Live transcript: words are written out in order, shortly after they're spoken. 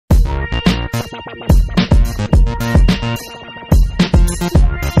Hey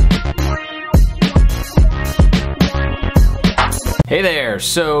there,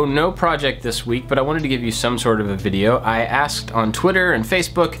 so no project this week, but I wanted to give you some sort of a video. I asked on Twitter and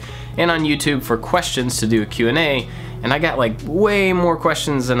Facebook and on YouTube for questions to do a Q&A, and I got like way more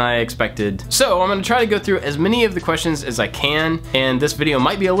questions than I expected. So I'm gonna try to go through as many of the questions as I can, and this video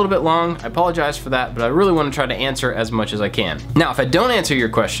might be a little bit long. I apologize for that, but I really wanna try to answer as much as I can. Now, if I don't answer your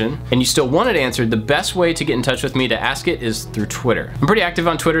question and you still want it answered, the best way to get in touch with me to ask it is through Twitter. I'm pretty active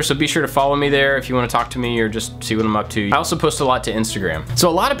on Twitter, so be sure to follow me there if you wanna talk to me or just see what I'm up to. I also post a lot to Instagram. So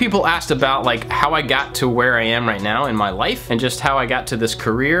a lot of people asked about like how I got to where I am right now in my life and just how I got to this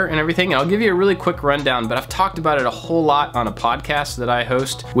career and everything. And I'll give you a really quick rundown, but I've talked about it a whole lot on a podcast that I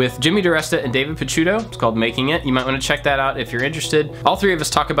host with Jimmy DiResta and David Picciuto. It's called Making It. You might want to check that out if you're interested. All three of us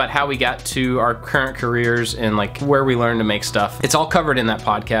talk about how we got to our current careers and like where we learned to make stuff. It's all covered in that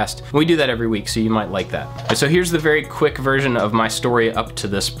podcast. We do that every week, so you might like that. So here's the very quick version of my story up to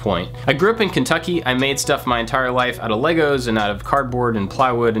this point. I grew up in Kentucky. I made stuff my entire life out of Legos and out of cardboard and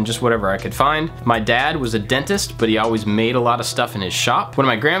plywood and just whatever I could find. My dad was a dentist, but he always made a lot of stuff in his shop. One of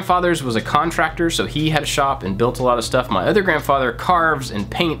my grandfathers was a contractor, so he had a shop and built a lot of stuff. My other grandfather carves and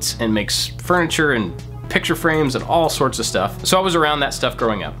paints and makes furniture and picture frames and all sorts of stuff. So I was around that stuff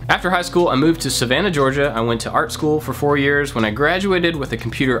growing up. After high school, I moved to Savannah, Georgia. I went to art school for 4 years. When I graduated with a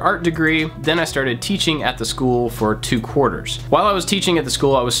computer art degree, then I started teaching at the school for 2 quarters. While I was teaching at the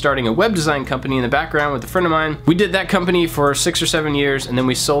school, I was starting a web design company in the background with a friend of mine. We did that company for 6 or 7 years, and then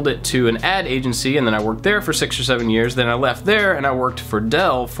we sold it to an ad agency, and then I worked there for 6 or 7 years. Then I left there and I worked for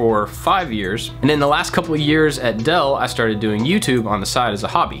Dell for 5 years. And in the last couple of years at Dell, I started doing YouTube on the side as a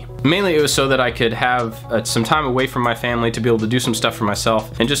hobby. Mainly it was so that I could have some time away from my family to be able to do some stuff for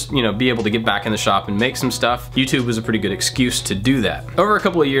myself and just, you know, be able to get back in the shop and make some stuff. YouTube was a pretty good excuse to do that. Over a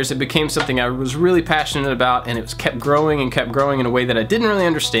couple of years, it became something I was really passionate about, and it was kept growing in a way that I didn't really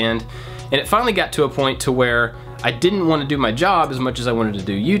understand. And it finally got to a point to where I didn't want to do my job as much as I wanted to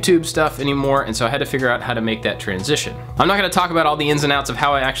do YouTube stuff anymore, and so I had to figure out how to make that transition. I'm not going to talk about all the ins and outs of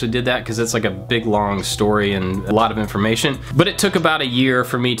how I actually did that because it's like a big long story and a lot of information, but it took about a year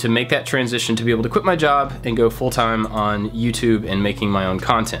for me to make that transition to be able to quit my job and go full-time on YouTube and making my own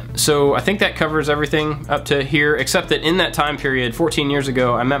content. So I think that covers everything up to here, except that in that time period, 14 years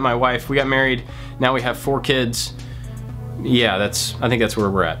ago, I met my wife, we got married, now we have 4 kids. Yeah, I think that's where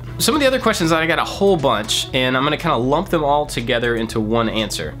we're at. Some of the other questions, I got a whole bunch, and I'm gonna kind of lump them all together into one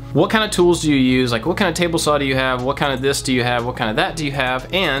answer. What kind of tools do you use? Like, what kind of table saw do you have? What kind of this do you have? What kind of that do you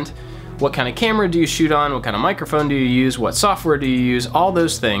have? And what kind of camera do you shoot on? What kind of microphone do you use? What software do you use? All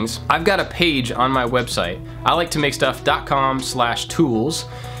those things. I've got a page on my website, ILikeToMakeStuff.com/tools,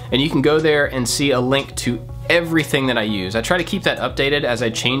 and you can go there and see a link to everything that I use. I try to keep that updated as I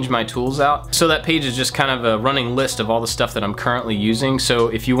change my tools out. So that page is just kind of a running list of all the stuff that I'm currently using. So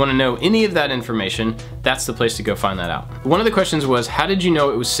if you want to know any of that information, that's the place to go find that out. One of the questions was, how did you know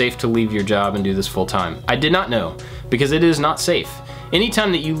it was safe to leave your job and do this full time? I did not know, because it is not safe.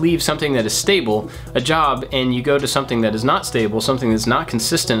 Anytime that you leave something that is stable, a job, and you go to something that is not stable, something that's not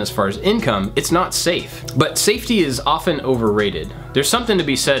consistent as far as income, it's not safe. But safety is often overrated. There's something to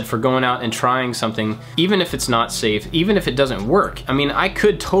be said for going out and trying something, even if it's not safe, even if it doesn't work. I mean, I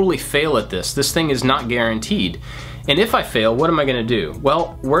could totally fail at this. This thing is not guaranteed. And if I fail, what am I gonna do?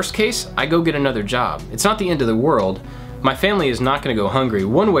 Well, worst case, I go get another job. It's not the end of the world. My family is not gonna go hungry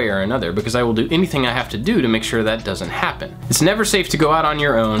one way or another because I will do anything I have to do to make sure that doesn't happen. It's never safe to go out on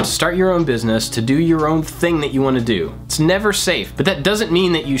your own, to start your own business, to do your own thing that you wanna do. It's never safe, but that doesn't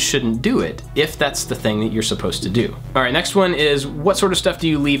mean that you shouldn't do it if that's the thing that you're supposed to do. All right, next one is, what sort of stuff do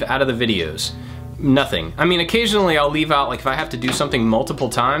you leave out of the videos? Nothing. I mean, occasionally I'll leave out, like if I have to do something multiple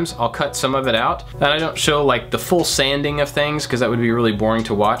times, I'll cut some of it out. And I don't show like the full sanding of things because that would be really boring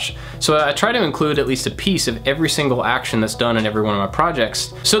to watch. So I try to include at least a piece of every single action that's done in every one of my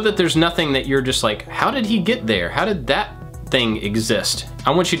projects so that there's nothing that you're just like, how did he get there? How did that thing exist?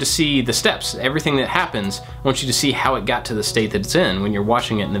 I want you to see the steps, everything that happens. I want you to see how it got to the state that it's in when you're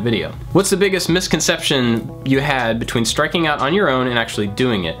watching it in the video. What's the biggest misconception you had between striking out on your own and actually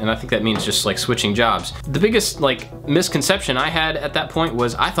doing it? And I think that means just like switching jobs. The biggest like misconception I had at that point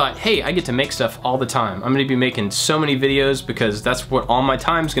was I thought, hey, I get to make stuff all the time. I'm gonna be making so many videos because that's what all my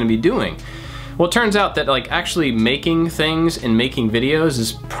time's gonna be doing. Well, it turns out that like actually making things and making videos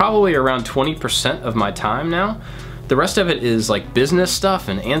is probably around 20% of my time now. The rest of it is like business stuff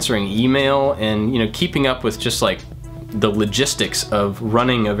and answering email and, you know, keeping up with just like the logistics of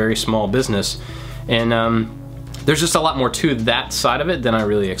running a very small business. And there's just a lot more to that side of it than I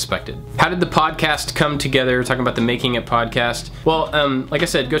really expected. How did the podcast come together? Talking about the Making It podcast. Well, like I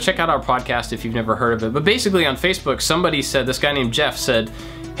said, go check out our podcast if you've never heard of it. But basically on Facebook, somebody said, this guy named Jeff said,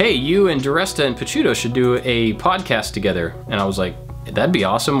 hey, you and DiResta and Pachuto should do a podcast together. And I was like, that'd be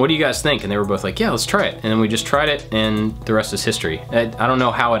awesome. What do you guys think? And they were both like, yeah, let's try it. And then we just tried it, and the rest is history. I don't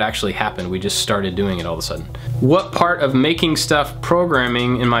know how it actually happened. We just started doing it all of a sudden. What part of making stuff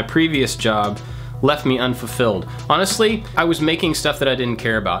programming in my previous job left me unfulfilled? Honestly, I was making stuff that I didn't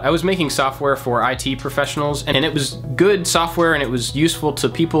care about. I was making software for IT professionals, and it was good software and it was useful to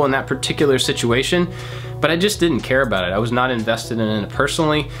people in that particular situation, but I just didn't care about it. I was not invested in it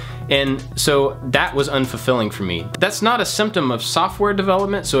personally, and so that was unfulfilling for me. That's not a symptom of software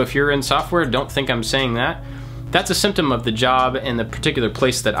development, so if you're in software, don't think I'm saying that. That's a symptom of the job and the particular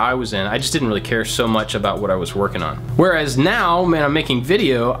place that I was in. I just didn't really care so much about what I was working on. Whereas now, man, I'm making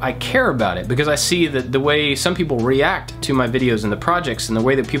video, I care about it because I see that the way some people react to my videos and the projects and the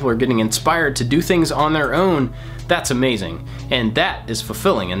way that people are getting inspired to do things on their own, that's amazing. And that is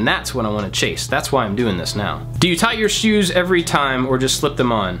fulfilling, and that's what I want to chase. That's why I'm doing this now. Do you tie your shoes every time or just slip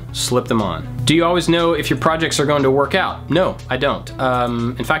them on? Slip them on. Do you always know if your projects are going to work out? No, I don't.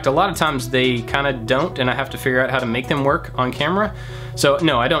 In fact, a lot of times they kind of don't, and I have to figure out how to make them work on camera. So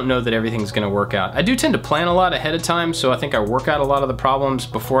no, I don't know that everything's gonna work out. I do tend to plan a lot ahead of time, so I think I work out a lot of the problems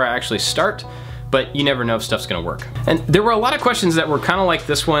before I actually start, but you never know if stuff's gonna work. And there were a lot of questions that were kind of like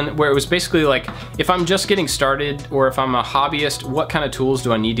this one, where it was basically like, if I'm just getting started, or if I'm a hobbyist, what kind of tools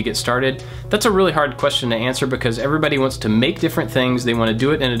do I need to get started? That's a really hard question to answer because everybody wants to make different things, they want to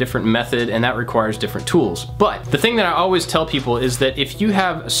do it in a different method, and that requires different tools. But the thing that I always tell people is that if you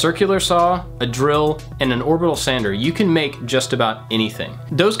have a circular saw, a drill, and an orbital sander, you can make just about anything.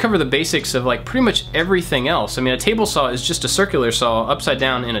 Those cover the basics of like pretty much everything else. I mean, a table saw is just a circular saw upside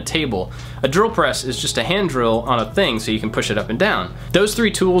down in a table. A drill press is just a hand drill on a thing so you can push it up and down. Those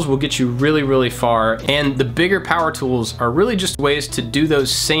three tools will get you really, really far, and the bigger power tools are really just ways to do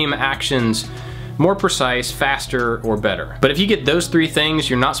those same actions more precise, faster, or better. But if you get those three things,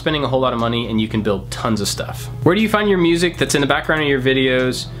 you're not spending a whole lot of money and you can build tons of stuff. Where do you find your music that's in the background of your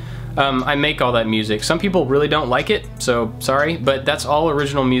videos? I make all that music. Some people really don't like it, so sorry, but that's all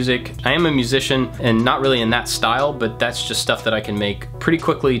original music. I am a musician and not really in that style, but that's just stuff that I can make pretty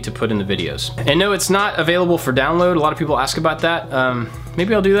quickly to put in the videos. And no, it's not available for download. A lot of people ask about that.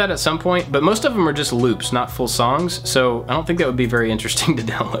 Maybe I'll do that at some point, but most of them are just loops, not full songs, so I don't think that would be very interesting to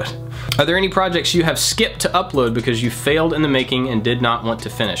download. Are there any projects you have skipped to upload because you failed in the making and did not want to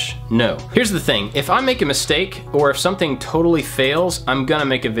finish? No. Here's the thing, if I make a mistake or if something totally fails, I'm gonna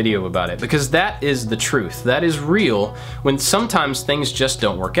make a video about it because that is the truth. That is real when sometimes things just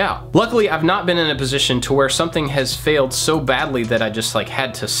don't work out. Luckily, I've not been in a position to where something has failed so badly that I just like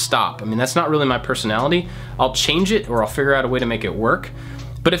had to stop. I mean, that's not really my personality. I'll change it or I'll figure out a way to make it work.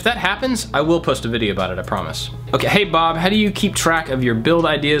 But if that happens, I will post a video about it, I promise. Okay, hey Bob, how do you keep track of your build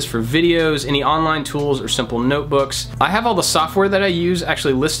ideas for videos, any online tools or simple notebooks? I have all the software that I use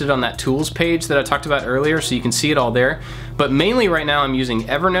actually listed on that tools page that I talked about earlier, so you can see it all there. But mainly right now I'm using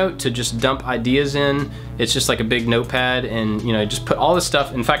Evernote to just dump ideas in. It's just like a big notepad and just put all this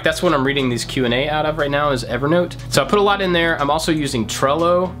stuff. In fact, that's what I'm reading these Q&A out of right now is Evernote. So I put a lot in there. I'm also using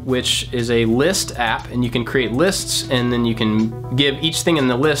Trello, which is a list app, and you can create lists and then you can give each thing in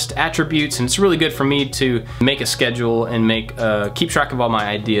the list attributes, and it's really good for me to make a schedule and keep track of all my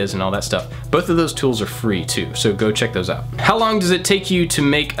ideas and all that stuff. Both of those tools are free too, so go check those out. How long does it take you to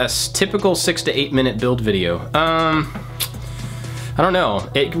make a typical 6 to 8 minute build video? I don't know.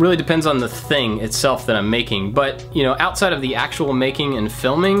 It really depends on the thing itself that I'm making, but outside of the actual making and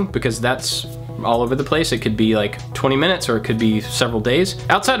filming, because that's all over the place, it could be like 20 minutes or it could be several days.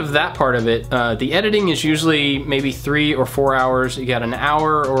 Outside of that part of it, the editing is usually maybe 3 or 4 hours. You got an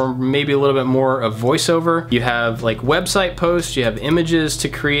hour or maybe a little bit more of voiceover. You have like website posts, you have images to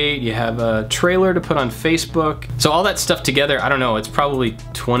create, you have a trailer to put on Facebook. So all that stuff together, I don't know, it's probably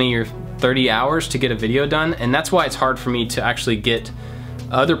 20 or 30 hours to get a video done, and that's why it's hard for me to actually get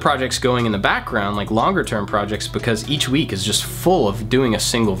other projects going in the background, like longer term projects, because each week is just full of doing a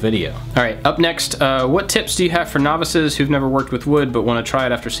single video. All right, up next, what tips do you have for novices who've never worked with wood but want to try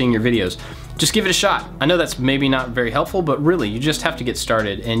it after seeing your videos? Just give it a shot. I know that's maybe not very helpful, but really, you just have to get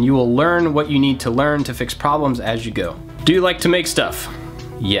started, and you will learn what you need to learn to fix problems as you go. Do you like to make stuff?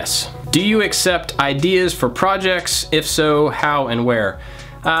 Yes. Do you accept ideas for projects? If so, how and where?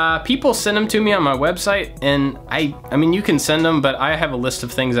 People send them to me on my website, and I mean, you can send them, but I have a list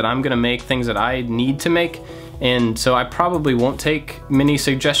of things that I'm gonna make, things that I need to make, And so I probably won't take many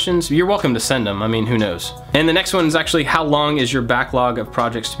suggestions. You're welcome to send them, I mean, who knows. And the next one is actually, how long is your backlog of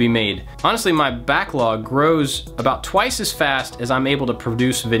projects to be made? Honestly, my backlog grows about twice as fast as I'm able to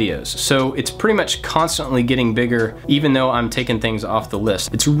produce videos. So it's pretty much constantly getting bigger, even though I'm taking things off the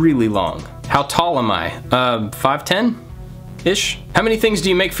list. It's really long. How tall am I? 5'10"-ish? How many things do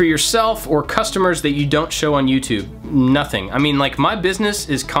you make for yourself or customers that you don't show on YouTube? Nothing. I mean, like, my business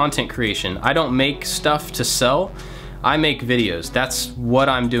is content creation. I don't make stuff to sell. I make videos. That's what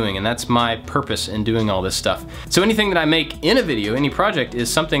I'm doing, and that's my purpose in doing all this stuff. So anything that I make in a video, any project,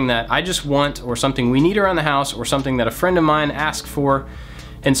 is something that I just want, or something we need around the house, or something that a friend of mine asked for.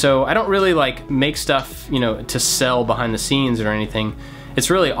 And so I don't really like make stuff, you know, to sell behind the scenes or anything. It's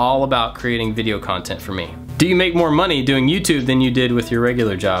really all about creating video content for me. Do you make more money doing YouTube than you did with your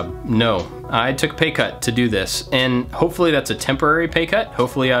regular job? No, I took a pay cut to do this, and hopefully that's a temporary pay cut.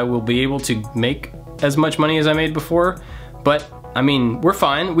 Hopefully I will be able to make as much money as I made before, but I mean, we're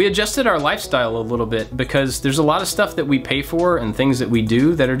fine. We adjusted our lifestyle a little bit because there's a lot of stuff that we pay for and things that we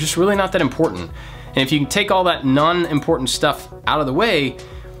do that are just really not that important. And if you can take all that non-important stuff out of the way,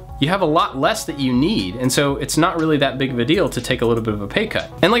 you have a lot less that you need. And so it's not really that big of a deal to take a little bit of a pay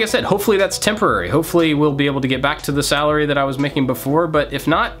cut. And like I said, hopefully that's temporary. Hopefully we'll be able to get back to the salary that I was making before, but if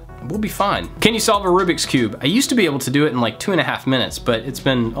not, we'll be fine. Can you solve a Rubik's Cube? I used to be able to do it in like 2.5 minutes, but it's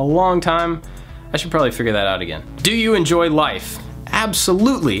been a long time. I should probably figure that out again. Do you enjoy life?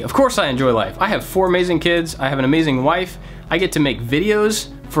 Absolutely, of course I enjoy life. I have 4 amazing kids, I have an amazing wife, I get to make videos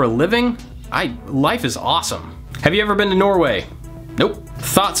for a living. Life is awesome. Have you ever been to Norway? Nope.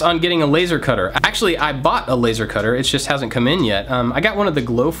 Thoughts on getting a laser cutter? Actually, I bought a laser cutter, it just hasn't come in yet. I got one of the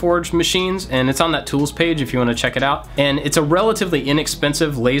Glowforge machines, and it's on that tools page if you want to check it out. And it's a relatively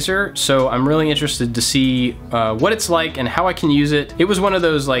inexpensive laser, so I'm really interested to see what it's like and how I can use it. It was one of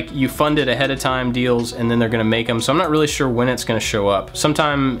those, like, you fund it ahead of time deals and then they're gonna make them, so I'm not really sure when it's gonna show up.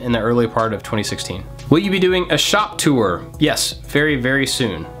 Sometime in the early part of 2016. Will you be doing a shop tour? Yes, very, very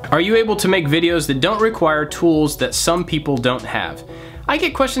soon. Are you able to make videos that don't require tools that some people don't have? I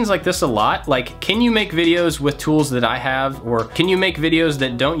get questions like this a lot, like, can you make videos with tools that I have? Or can you make videos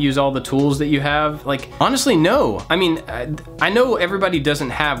that don't use all the tools that you have? Like, honestly, no. I mean, I know everybody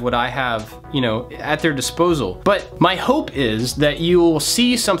doesn't have what I have, you know, at their disposal, but my hope is that you'll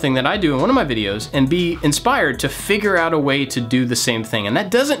see something that I do in one of my videos and be inspired to figure out a way to do the same thing. And that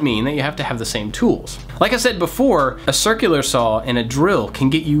doesn't mean that you have to have the same tools. Like I said before, a circular saw and a drill can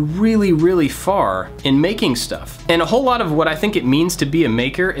get you really, really far in making stuff. And a whole lot of what I think it means to be a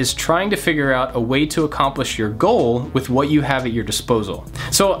maker is trying to figure out a way to accomplish your goal with what you have at your disposal.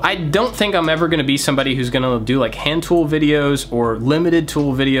 So I don't think I'm ever gonna be somebody who's gonna do like hand tool videos or limited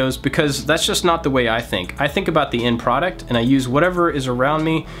tool videos, because that's just not the way I think. I think about the end product and I use whatever is around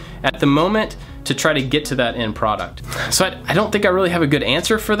me at the moment to try to get to that end product. So I don't think I really have a good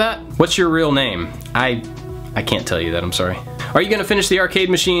answer for that. What's your real name? I can't tell you that, I'm sorry. Are you gonna finish the arcade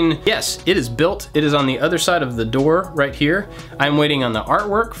machine? Yes, it is built. It is on the other side of the door right here. I'm waiting on the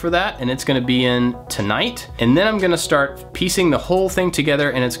artwork for that, and it's gonna be in tonight. And then I'm gonna start piecing the whole thing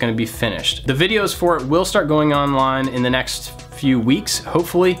together and it's gonna be finished. The videos for it will start going online in the next few weeks,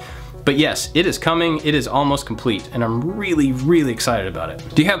 hopefully. But yes, it is coming, it is almost complete, and I'm really, really excited about it.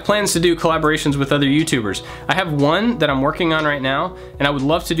 Do you have plans to do collaborations with other YouTubers? I have one that I'm working on right now, and I would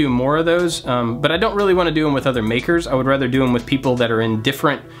love to do more of those, but I don't really want to do them with other makers. I would rather do them with people that are in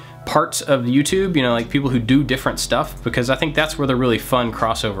different parts of YouTube, you know, like people who do different stuff, because I think that's where the really fun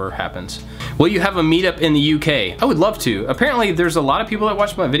crossover happens. Will you have a meetup in the UK? I would love to. Apparently there's a lot of people that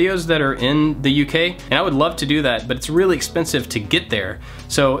watch my videos that are in the UK, and I would love to do that, but it's really expensive to get there.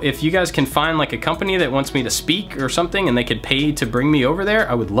 So if you guys can find like a company that wants me to speak or something and they could pay to bring me over there,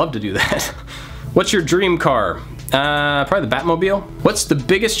 I would love to do that. What's your dream car? Probably the Batmobile. What's the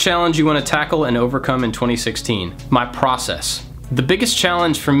biggest challenge you want to tackle and overcome in 2016? My process. The biggest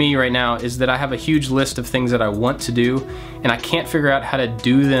challenge for me right now is that I have a huge list of things that I want to do, and I can't figure out how to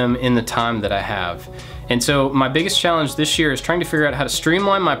do them in the time that I have. And so my biggest challenge this year is trying to figure out how to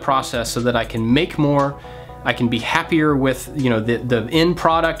streamline my process so that I can make more, I can be happier with, you know, the end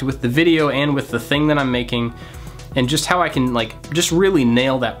product, with the video and with the thing that I'm making, and just how I can like just really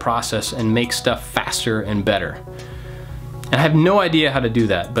nail that process and make stuff faster and better. And I have no idea how to do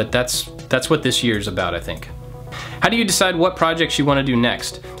that, but that's what this year is about, I think. How do you decide what projects you want to do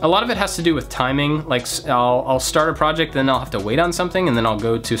next? A lot of it has to do with timing. Like I'll start a project, then I'll have to wait on something, and then I'll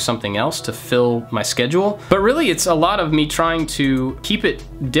go to something else to fill my schedule. But really it's a lot of me trying to keep it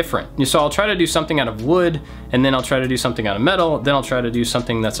different. So I'll try to do something out of wood, and then I'll try to do something out of metal, then I'll try to do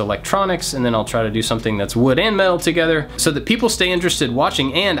something that's electronics, and then I'll try to do something that's wood and metal together, so that people stay interested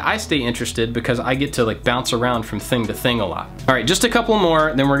watching and I stay interested because I get to like bounce around from thing to thing a lot. All right, just a couple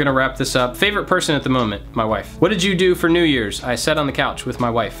more, then we're gonna wrap this up. Favorite person at the moment? My wife. What did you do for New Year's? I sat on the couch with my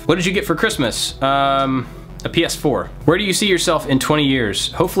wife. What did you get for Christmas? A PS4. Where do you see yourself in 20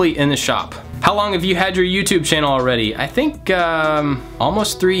 years? Hopefully in the shop. How long have you had your YouTube channel already? I think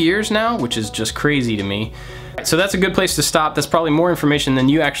almost 3 years now, which is just crazy to me. So that's a good place to stop. That's probably more information than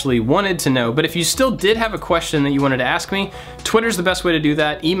you actually wanted to know. But if you still did have a question that you wanted to ask me, Twitter's the best way to do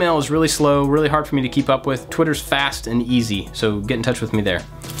that. Email is really slow, really hard for me to keep up with. Twitter's fast and easy, so get in touch with me there.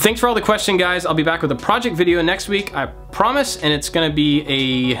 Thanks for all the questions, guys. I'll be back with a project video next week, I promise, and it's gonna be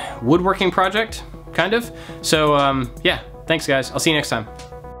a woodworking project, kind of. So yeah, thanks guys. I'll see you next time.